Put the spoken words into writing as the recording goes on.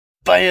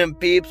Bam,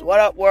 peeps. What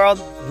up, world?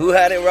 Who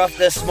had it rough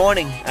this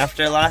morning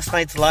after last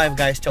night's live,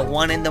 guys, till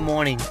 1 in the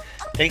morning?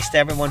 Thanks to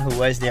everyone who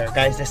was there.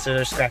 Guys, this is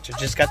our scratcher.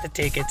 Just got the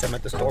tickets. I'm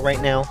at the store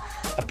right now.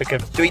 I picked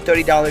up $3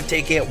 $30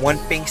 ticket, 1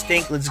 pink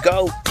stink. Let's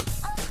go.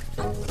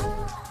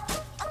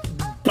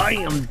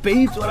 Bam,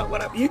 peeps. What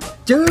up,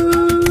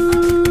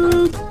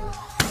 YouTube?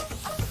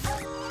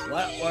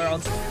 What up,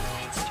 world?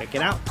 Let's check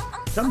it out.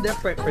 Something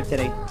different for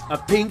today. A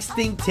pink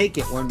stink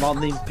ticket. We're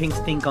involved in pink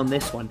stink on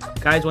this one.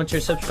 Guys, once you're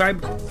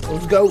subscribed,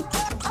 let's go.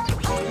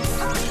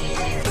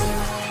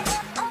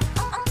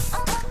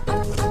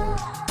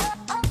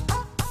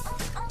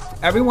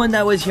 Everyone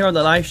that was here on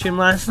the live stream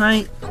last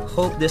night,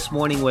 hope this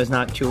morning was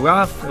not too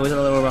rough. It was a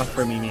little rough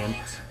for me, man.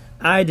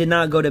 I did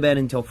not go to bed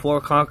until 4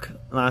 o'clock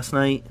last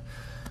night.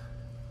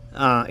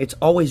 It's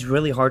always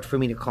really hard for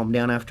me to calm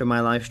down after my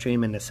live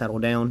stream and to settle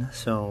down.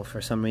 So for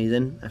some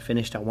reason, I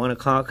finished at 1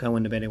 o'clock. I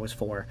went to bed, it was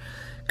 4.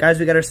 Guys,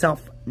 we got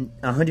ourselves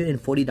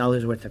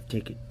 $140 worth of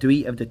ticket.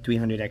 3 of the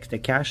 300x. The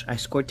cash, I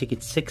scored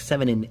tickets 6,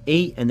 7, and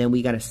 8. And then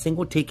we got a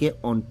single ticket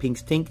on Pink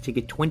Stink,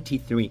 ticket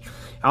 23.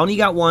 I only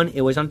got 1.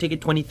 It was on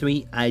ticket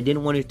 23. I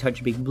didn't want to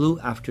touch Big Blue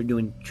after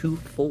doing 2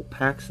 full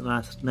packs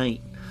last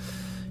night.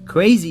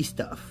 Crazy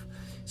stuff.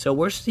 So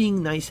we're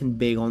seeing nice and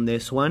big on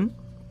this one.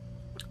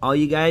 All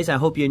you guys, I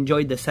hope you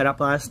enjoyed the setup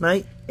last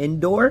night,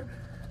 indoor.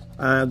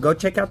 Go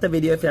check out the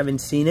video if you haven't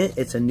seen it.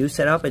 It's a new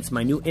setup. It's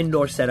my new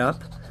indoor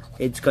setup.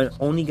 It's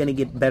only going to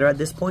get better at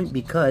this point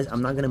because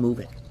I'm not going to move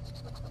it.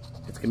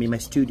 It's going to be my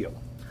studio,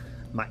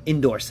 my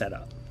indoor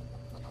setup.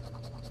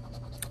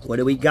 What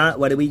do we got?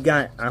 What do we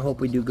got? I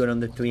hope we do good on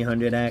the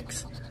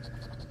 300X.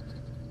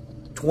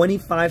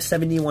 25,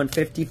 71,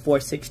 54,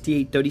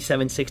 68,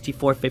 37,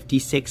 64,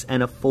 56,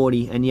 and a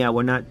 40. And yeah,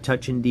 we're not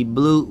touching the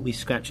blue. We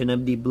scratching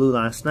up the blue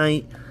last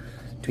night.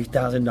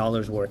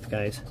 $3,000 worth,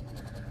 guys.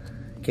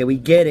 Can we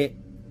get it?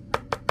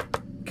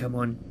 Come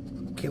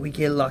on. Can we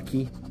get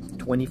lucky?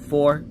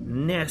 24.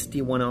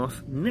 Nasty one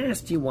off.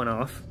 Nasty one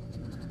off.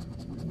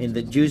 In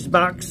the juice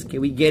box. Can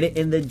we get it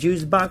in the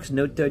juice box?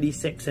 No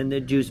 36 in the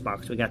juice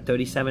box. We got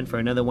 37 for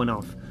another one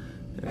off.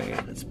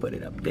 Alright, let's put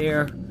it up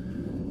there.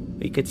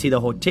 We could see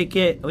the whole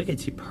ticket. We can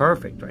see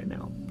perfect right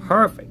now.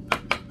 Perfect.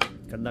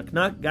 Good luck,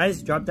 knock.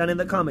 Guys, drop down in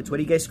the comments. What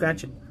are you guys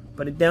scratching?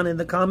 Put it down in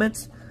the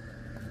comments.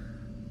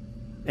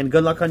 And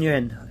good luck on your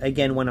end.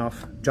 Again, one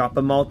off. Drop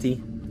a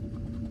multi.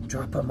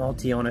 Drop a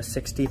multi on a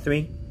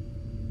 63.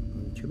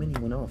 Too many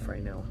went off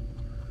right now.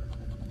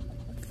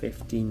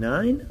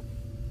 59.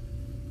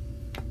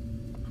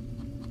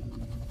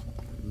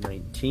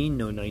 19.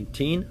 No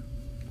 19.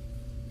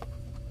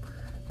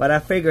 But I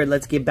figured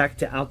let's get back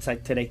to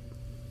outside today.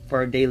 For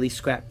our daily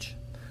scratch.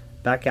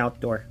 Back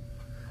outdoor.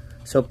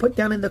 So put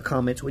down in the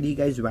comments, what do you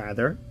guys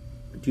rather?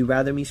 Do you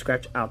rather me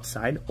scratch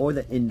outside or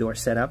the indoor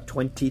setup?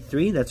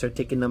 23, that's our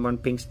ticket number on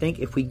Pink Stink.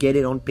 If we get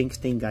it on Pink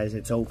Stink, guys,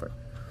 it's over.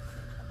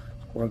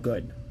 We're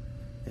good.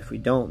 If we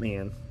don't,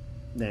 man,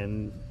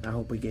 then I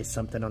hope we get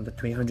something on the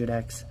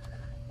 300X.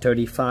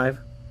 35.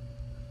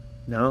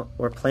 No,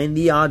 we're playing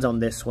the odds on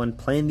this one.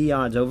 Playing the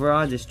odds. Over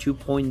odds is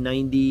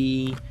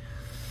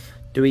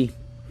 2.93.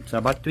 So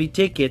about 3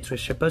 tickets, we're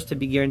supposed to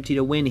be guaranteed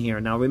a win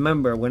here. Now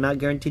remember, we're not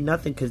guaranteed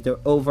nothing because they're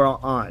overall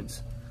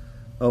odds.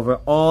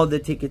 Over all the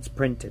tickets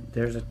printed.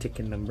 There's a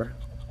ticket number.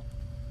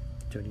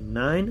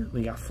 39.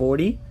 We got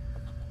 40.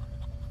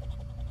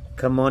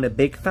 Come on, a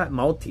big fat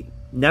multi.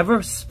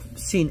 Never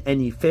seen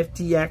any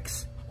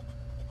 50X.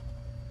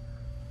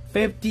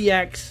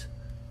 50X.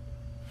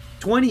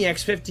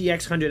 20X,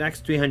 50X,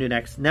 100X,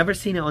 300X. Never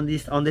seen it on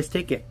this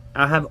ticket.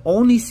 I have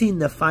only seen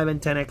the 5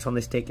 and 10X on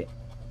this ticket.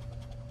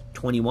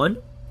 21.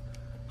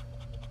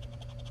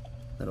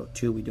 Little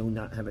 2, we do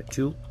not have a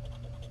 2.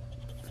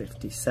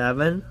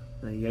 57.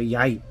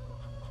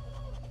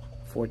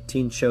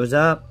 14 shows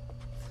up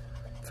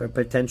for a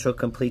potential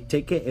complete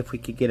ticket if we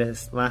could get a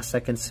last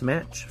second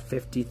smash.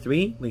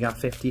 53. We got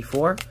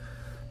 54.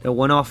 They're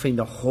one-offing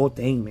the whole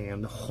thing,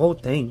 man. The whole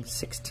thing.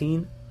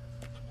 16.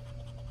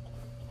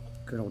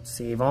 Good old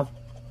save off.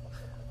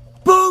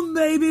 Boom,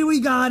 baby.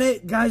 We got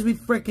it. Guys, we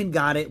freaking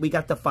got it. We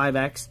got the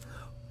 5X.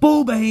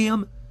 Boom,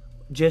 bam.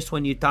 Just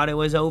when you thought it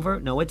was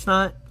over. No, it's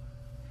not.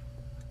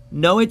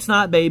 No, it's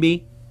not,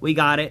 baby. We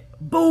got it.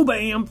 Boom,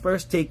 bam.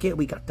 First ticket.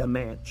 We got the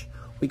match.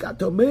 We got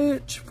the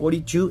match.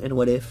 42. And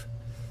what if?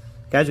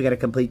 Guys, we got a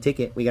complete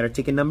ticket. We got our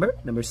ticket number.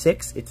 Number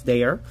 6. It's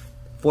there.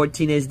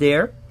 14 is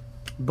there.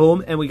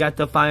 Boom. And we got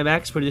the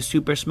 5X for the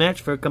super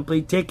smash for a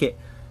complete ticket.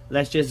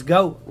 Let's just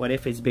go. What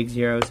if it's big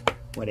zeros?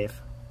 What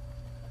if?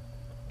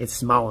 It's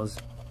smalls.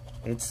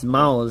 It's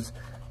smalls.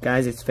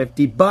 Guys, it's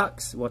 50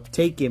 bucks. We'll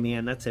take it,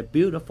 man. That's a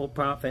beautiful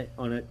profit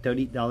on a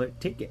 $30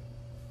 ticket.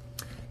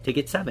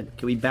 Ticket 7.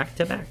 Can we back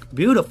to back?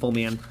 Beautiful,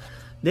 man.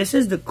 This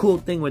is the cool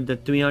thing with the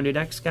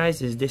 300X,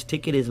 guys, is this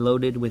ticket is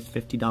loaded with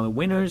 $50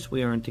 winners.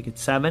 We are on ticket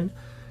 7.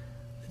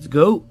 Let's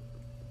go.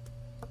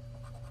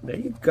 There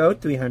you go,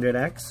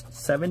 300X.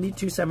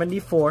 72,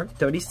 74,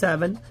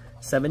 37,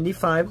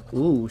 75.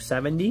 Ooh,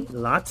 70.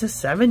 Lots of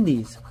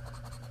 70s.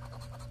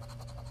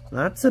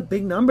 Lots of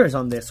big numbers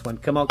on this one.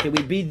 Come on, can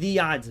we beat the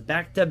odds?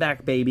 Back to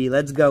back, baby.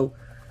 Let's go.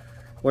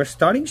 We're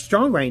starting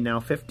strong right now.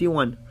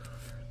 51.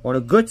 We're on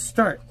a good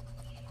start.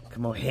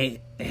 Come on,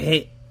 hit.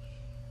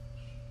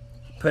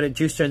 Put a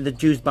juicer in the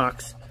juice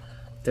box.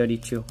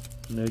 32.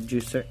 No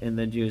juicer in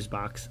the juice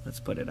box. Let's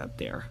put it up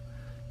there.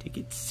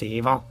 Ticket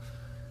save all.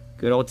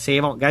 Good old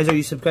save all. Guys, are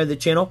you subscribed to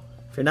the channel?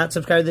 If you're not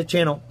subscribed to the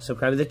channel,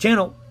 subscribe to the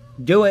channel.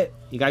 Do it.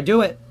 You gotta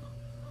do it.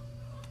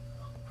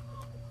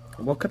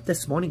 I woke up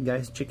this morning,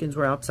 guys. Chickens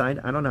were outside.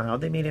 I don't know how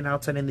they made it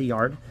outside in the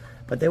yard,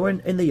 but they were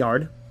in the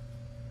yard.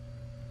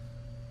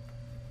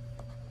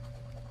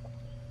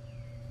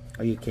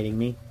 Are you kidding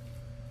me?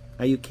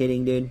 Are you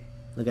kidding, dude?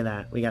 Look at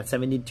that. We got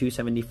 72,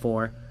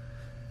 74,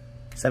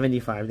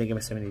 75. They give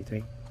us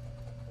 73.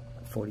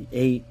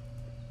 48.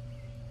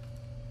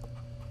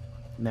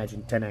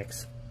 Imagine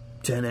 10x.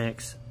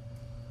 10x.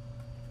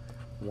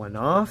 One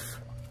off.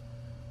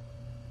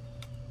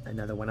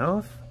 Another one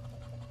off.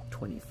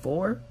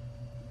 24.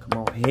 Come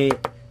on,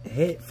 hit.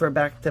 Hit for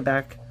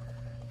back-to-back.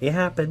 It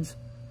happens.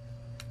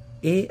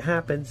 It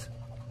happens.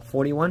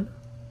 41.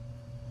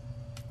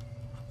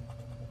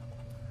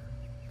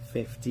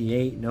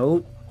 58.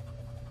 Nope.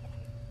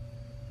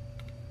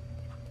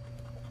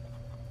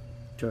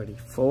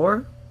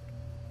 34.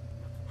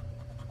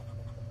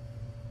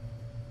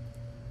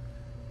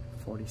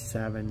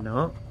 47.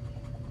 No.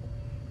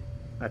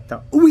 I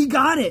thought we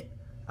got it.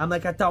 I'm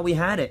like, I thought we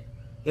had it.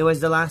 It was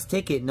the last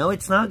ticket. No,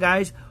 it's not,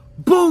 guys.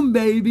 Boom,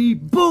 baby.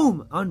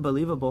 Boom.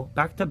 Unbelievable.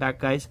 Back to back,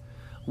 guys.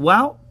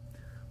 Well,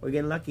 we're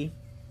getting lucky.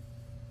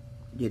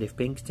 Dude, if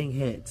Pink Sting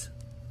hits.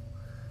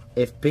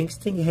 If Pink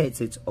Sting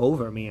hits, it's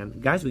over, man.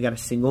 Guys, we got a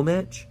single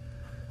match.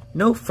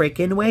 No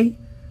freaking way.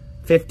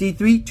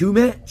 53. Two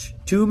match.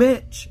 Two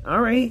match.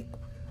 All right.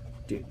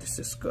 Dude, this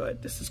is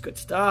good. This is good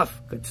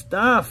stuff. Good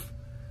stuff.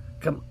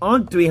 Come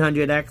on,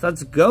 300x.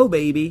 Let's go,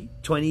 baby.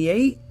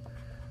 28.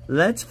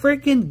 Let's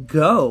freaking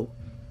go.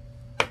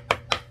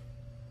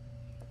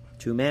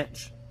 Two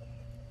match.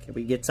 Can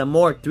we get some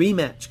more? Three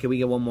match. Can we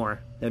get one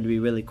more? That would be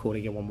really cool to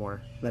get one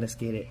more. Let us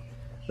get it.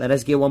 Let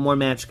us get one more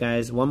match,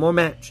 guys. One more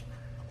match.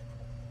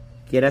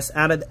 Get us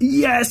out of...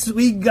 Yes,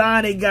 we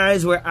got it,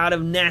 guys. We're out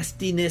of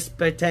nastiness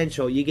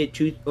potential. You get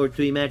 2 or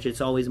 3 matches,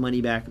 it's always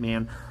money back,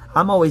 man.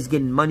 I'm always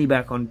getting money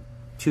back on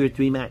 2 or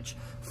 3 match.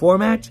 4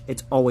 match,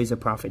 it's always a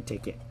profit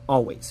ticket.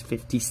 Always.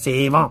 50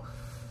 save all.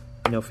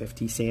 No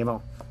 50 save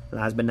all.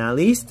 Last but not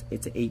least,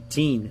 it's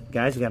 18.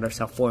 Guys, we got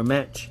ourselves 4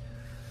 match.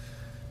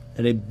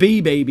 Let it be,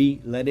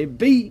 baby. Let it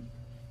be.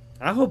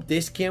 I hope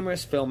this camera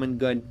is filming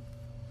good.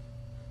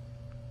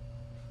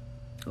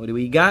 What do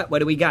we got? What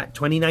do we got?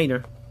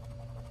 29er.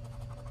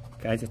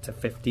 Guys, it's a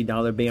 $50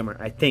 bammer.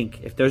 I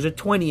think. If there's a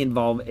 20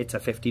 involved, it's a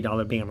 $50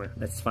 bammer.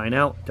 Let's find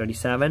out.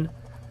 37.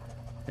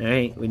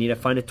 Alright, we need to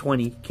find a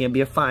 20. Can't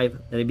be a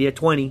 5. Let it be a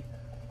 20.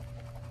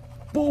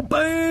 Boom,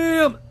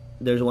 bam!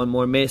 There's one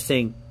more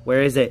missing.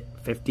 Where is it?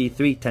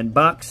 53. 10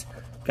 bucks.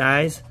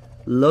 Guys,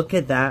 look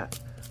at that.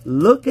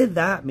 Look at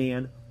that,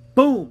 man.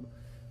 Boom.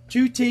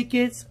 2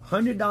 tickets.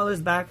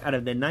 $100 back out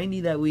of the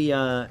 90 that we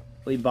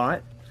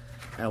bought.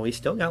 And we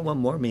still got one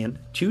more, man.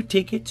 2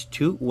 tickets,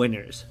 2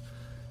 winners.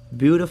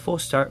 Beautiful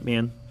start,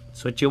 man.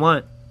 That's what you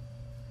want.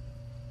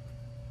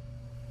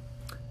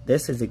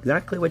 This is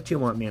exactly what you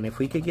want, man. If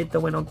we could get the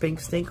win on Pink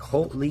Stink,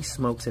 holy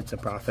smokes, it's a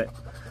profit.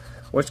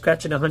 We're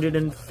scratching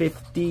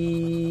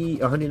 150,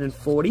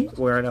 140.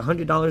 We're at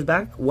 $100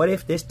 back. What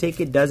if this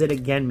ticket does it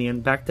again,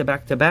 man? Back to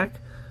back to back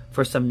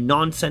for some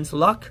nonsense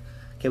luck.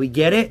 Can we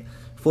get it?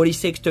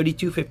 46,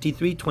 32,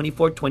 53,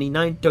 24,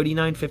 29,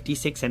 39,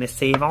 56, and a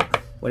save all.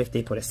 What if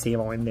they put a save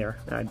all in there?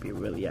 That'd be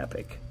really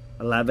epic.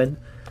 11.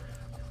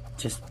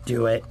 Just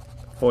do it.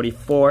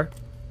 44.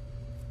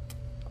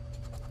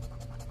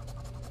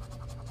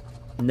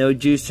 No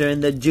juicer in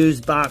the juice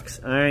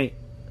box. Alright.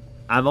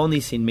 I've only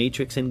seen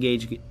Matrix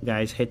Engage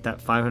guys hit that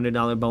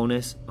 $500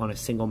 bonus on a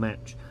single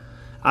match.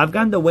 I've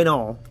gotten the win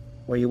all,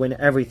 where you win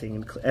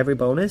everything, every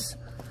bonus,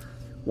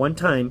 one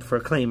time for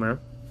a claimer.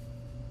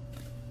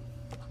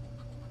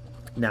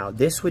 Now,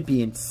 this would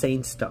be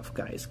insane stuff,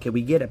 guys. Can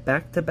we get it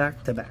back to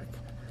back to back?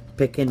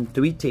 Picking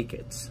 3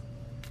 tickets.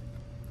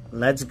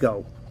 Let's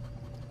go.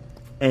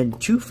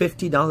 And 2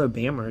 $50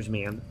 bammers,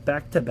 man.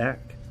 Back to back.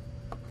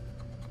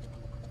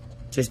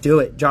 Just do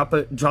it. Drop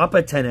a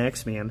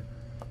 10x, man.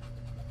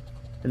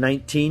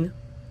 19.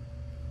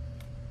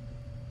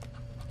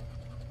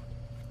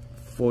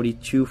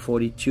 42,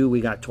 42.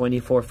 We got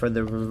 24 for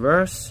the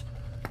reverse.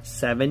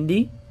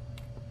 70.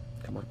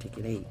 Come on,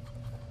 ticket 8.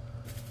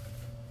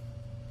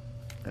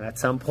 And at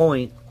some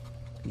point,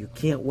 you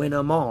can't win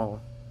them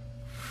all.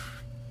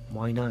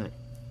 Why not?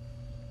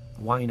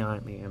 Why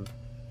not, man?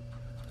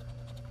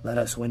 Let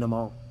us win them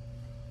all.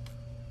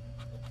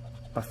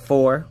 A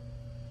 4.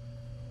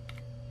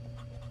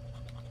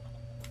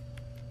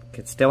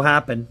 Could still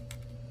happen.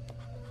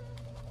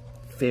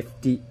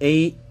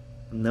 58.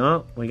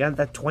 No, we got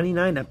that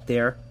 29 up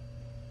there.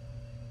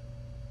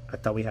 I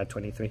thought we had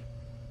 23.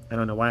 I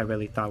don't know why I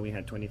really thought we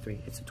had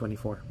 23. It's a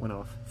 24. Went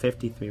off.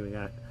 53 we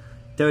got.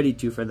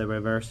 32 for the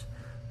reverse.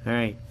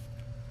 Alright.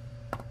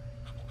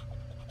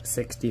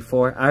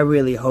 64. I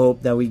really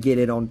hope that we get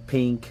it on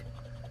pink.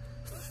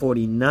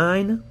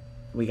 49.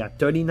 We got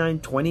 39,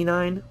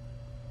 29.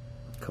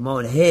 Come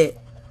on, hit.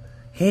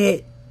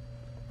 Hit.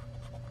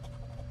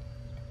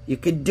 You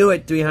can do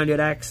it,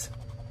 300X.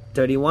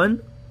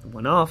 31.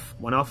 One off.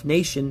 One off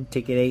nation.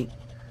 Ticket 8.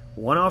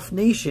 One off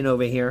nation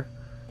over here.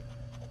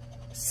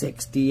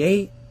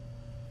 68.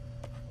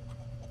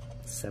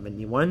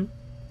 71.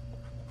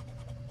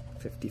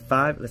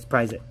 55. Let's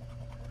prize it.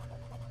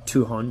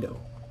 2 Hondo.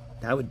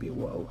 That would be a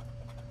whoa.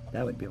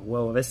 That would be a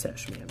whoa of a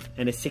sesh, man.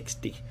 And a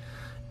 60.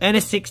 And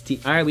a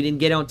 60. Alright, we didn't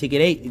get on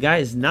ticket 8.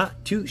 Guys,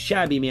 not too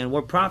shabby, man.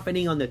 We're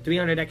profiting on the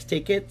 300X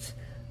tickets.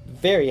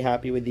 Very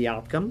happy with the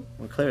outcome.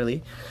 Well,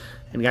 clearly.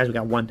 And guys, we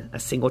got a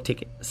single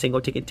ticket.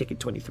 Ticket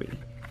 23.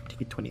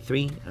 Ticket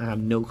 23. I have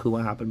no clue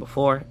what happened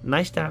before.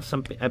 Nice to have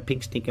a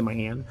pink stink in my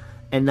hand.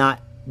 And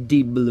not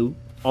deep blue.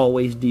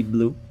 Always deep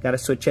blue. Gotta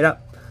switch it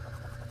up.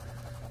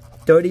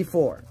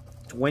 34.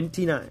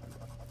 29.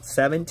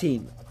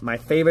 17. My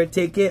favorite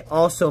ticket.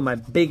 Also, my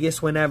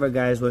biggest win ever,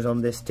 guys, was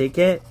on this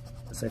ticket.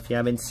 So if you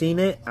haven't seen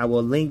it, I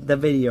will link the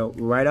video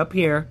right up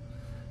here.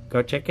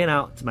 Go check it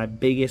out. It's my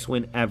biggest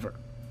win ever.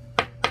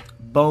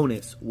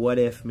 Bonus. What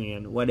if,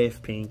 man? What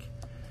if, pink?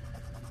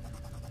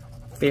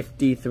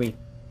 53.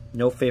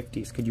 No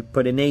 50s. Could you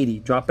put an 80?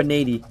 Drop an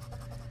 80.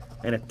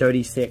 And a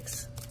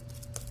 36.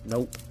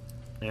 Nope.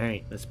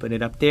 Alright, let's put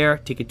it up there.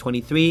 Ticket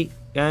 23.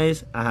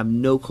 Guys, I have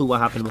no clue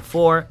what happened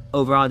before.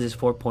 Over odds is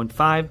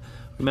 4.5.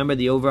 Remember,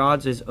 the over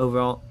odds is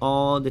overall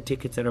all the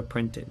tickets that are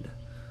printed.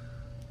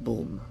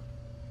 Boom.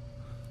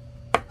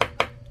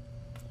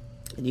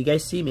 And you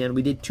guys see, man,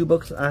 we did 2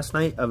 books last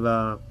night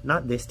of,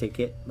 not this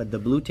ticket, but the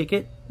blue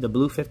ticket. The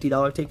blue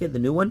 $50 ticket, the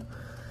new one.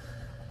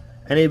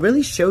 And it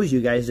really shows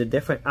you guys the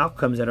different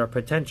outcomes that are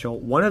potential.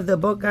 One of the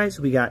book, guys,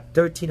 we got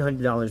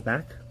 $1,300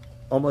 back.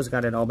 Almost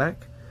got it all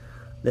back.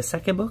 The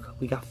second book,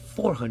 we got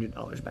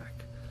 $400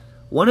 back.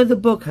 One of the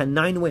book had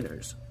 9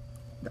 winners.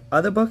 The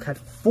other book had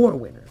 4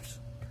 winners.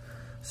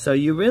 So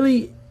you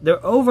really,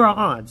 they're overall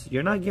odds.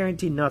 You're not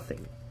guaranteed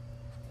nothing.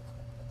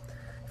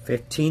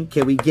 15,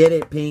 can we get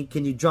it, pink?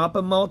 Can you drop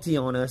a multi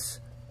on us?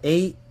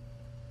 8,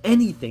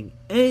 anything.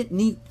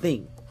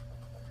 Anything.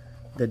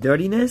 The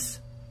dirtiness.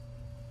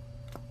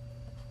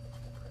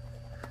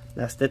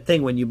 That's the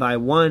thing. When you buy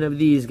one of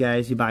these,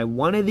 guys, you buy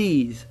one of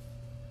these,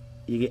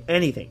 you get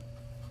anything.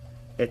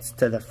 It's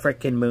to the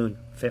frickin' moon.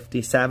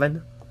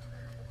 57.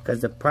 Because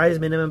the prize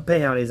minimum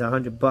payout is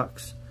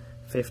 $100.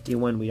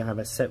 51. We don't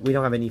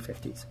have any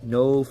 50s.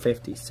 No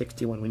 50s.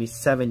 61. We need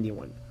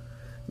 71.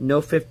 No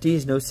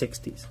 50s. No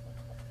 60s.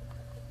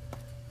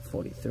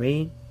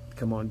 43.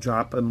 Come on,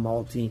 drop a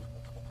multi.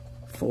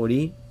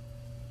 40.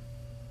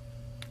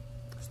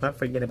 Let's not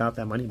forget about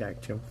that money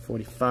back, too.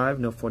 45.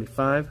 No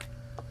 45.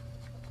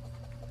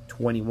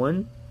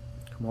 21.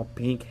 Come on,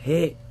 pink.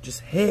 Hit.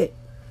 Just hit.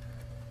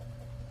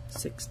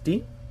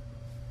 60.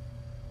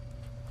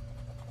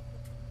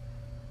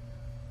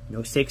 No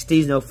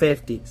 60s, no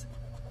 50s.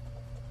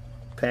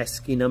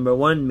 Pesky number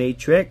 1,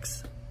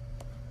 Matrix.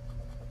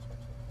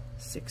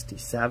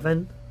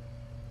 67.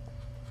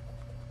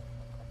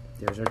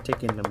 There's our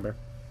ticket number.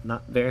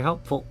 Not very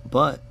helpful,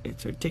 but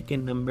it's our ticket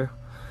number.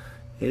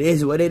 It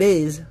is what it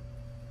is.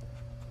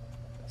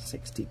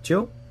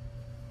 62.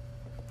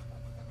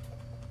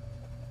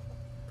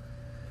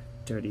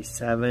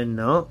 37,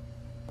 no.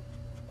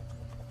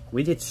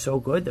 We did so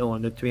good, though,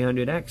 on the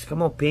 300X.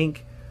 Come on,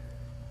 pink.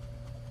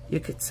 You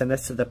could send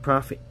us to the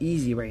profit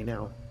easy right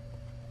now.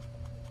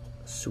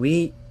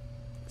 Sweet.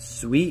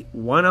 Sweet.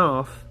 One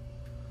off.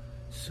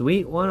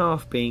 Sweet one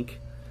off, pink.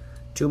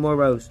 2 more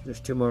rows. There's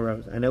 2 more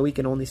rows. I know we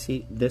can only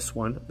see this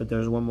one, but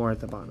there's one more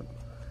at the bottom.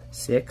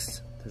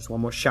 6. There's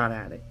one more shot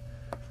at it.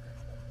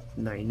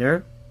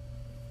 9er.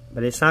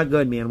 But it's not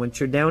good, man. Once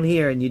you're down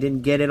here and you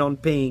didn't get it on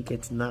pink,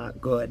 it's not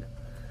good.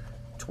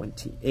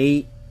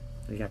 28.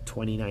 We got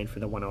 29 for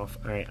the one off.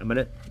 Alright, I'm going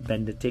to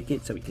bend the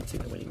ticket so we can see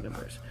the winning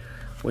numbers.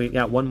 We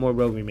got 1 more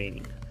row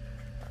remaining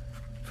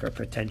for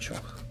potential.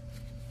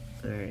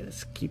 Alright,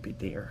 let's keep it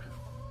there.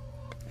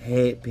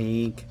 Hit,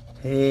 pink.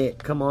 Hit.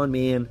 Come on,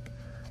 man.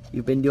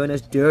 You've been doing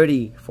us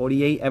dirty.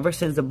 48. Ever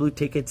since the blue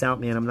ticket's out,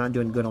 man, I'm not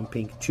doing good on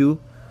pink. 2.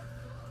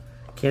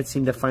 Can't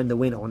seem to find the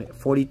win on it.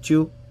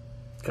 42.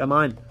 Come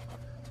on.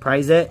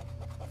 Prize it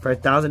for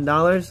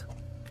 $1,000.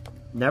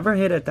 Never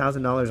hit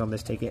 $1,000 on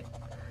this ticket.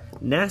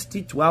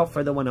 Nasty 12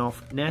 for the one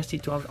off. Nasty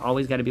 12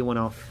 always got to be one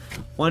off.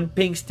 One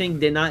pink sting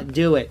did not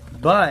do it.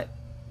 But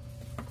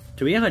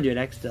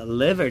 300X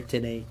delivered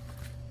today.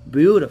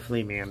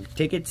 Beautifully, man.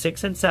 Ticket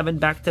 6 and 7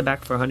 back to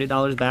back for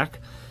 $100 back.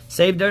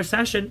 Saved our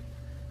session.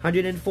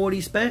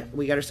 140 spent.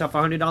 We got ourselves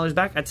 $100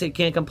 back. I'd say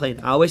can't complain.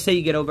 I always say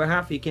you get over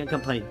half, you can't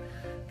complain.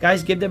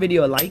 Guys, give the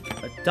video a like,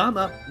 a thumb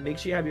up. Make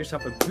sure you have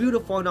yourself a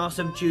beautiful and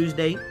awesome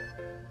Tuesday.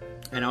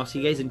 And I'll see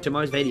you guys in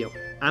tomorrow's video.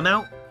 I'm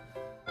out.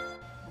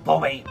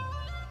 Bye.